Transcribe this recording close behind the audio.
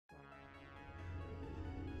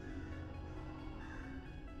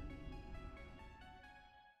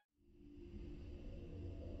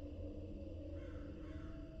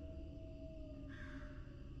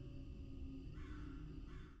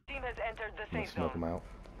team has entered the safe Smoke zone. them out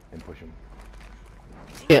and push them.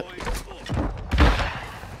 Yep.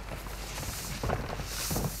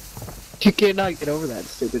 You cannot get over that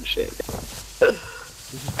stupid shit. There's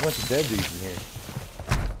just a bunch of dead dudes in here.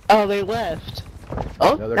 Oh, they left.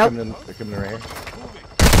 Oh, No, they're nope. coming in. They're coming in right here.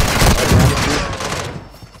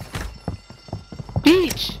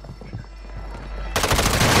 Beach.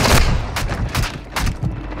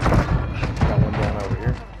 Got one down over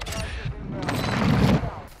here.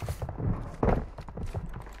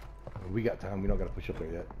 We got time. We don't gotta push up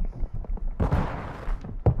there yet.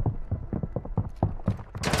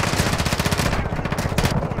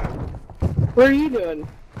 What are you doing?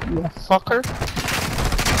 You fucker.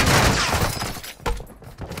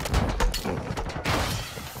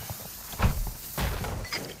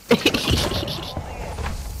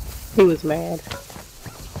 He was mad.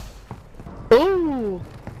 Ooh!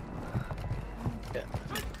 Yeah.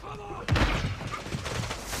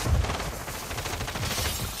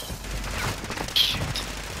 Shit.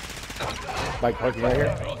 Bike parking right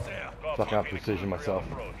here. Fucking out precision myself.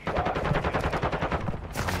 I'm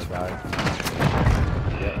gonna die.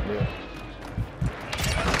 Yeah, yeah.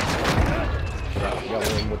 Got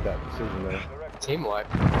one with that precision there. Team wipe.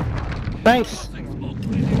 Nice.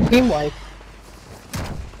 Team wipe.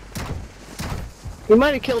 You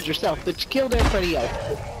might have killed yourself, but you killed everybody else.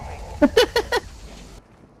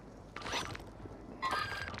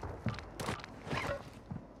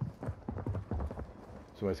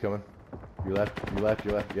 Somebody's coming. Your left, your left,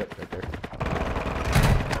 your left. Yep, right there.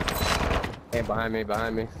 Hey, behind me,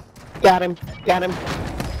 behind me. Got him. Got him.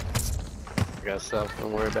 I got stuff,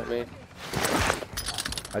 don't worry about me.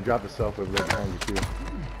 I dropped a self over there behind you too.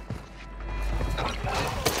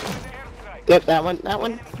 Yep, that one. That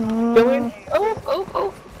one. Go in. Oh, oh,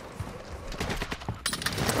 oh.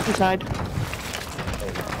 He died.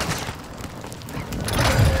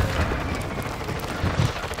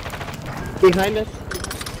 Behind us.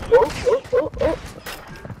 Oh, oh, oh, oh.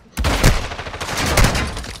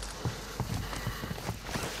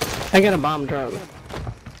 I got a bomb drone.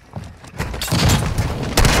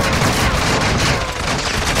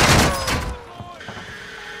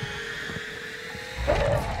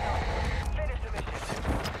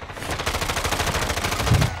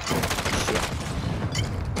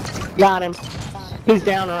 Got him. He's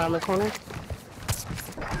down around the corner.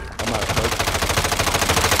 I'm out of smoke.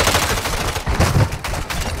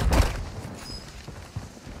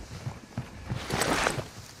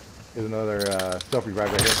 There's another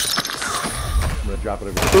self-revive right here. I'm gonna drop it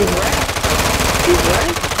over He's here. right. He's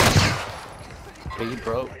right. He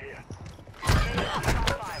broke.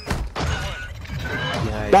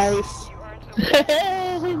 Nice.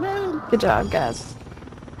 Good job, guys.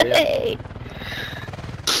 Yeah. Hey.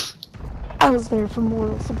 I was there for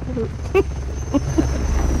moral support.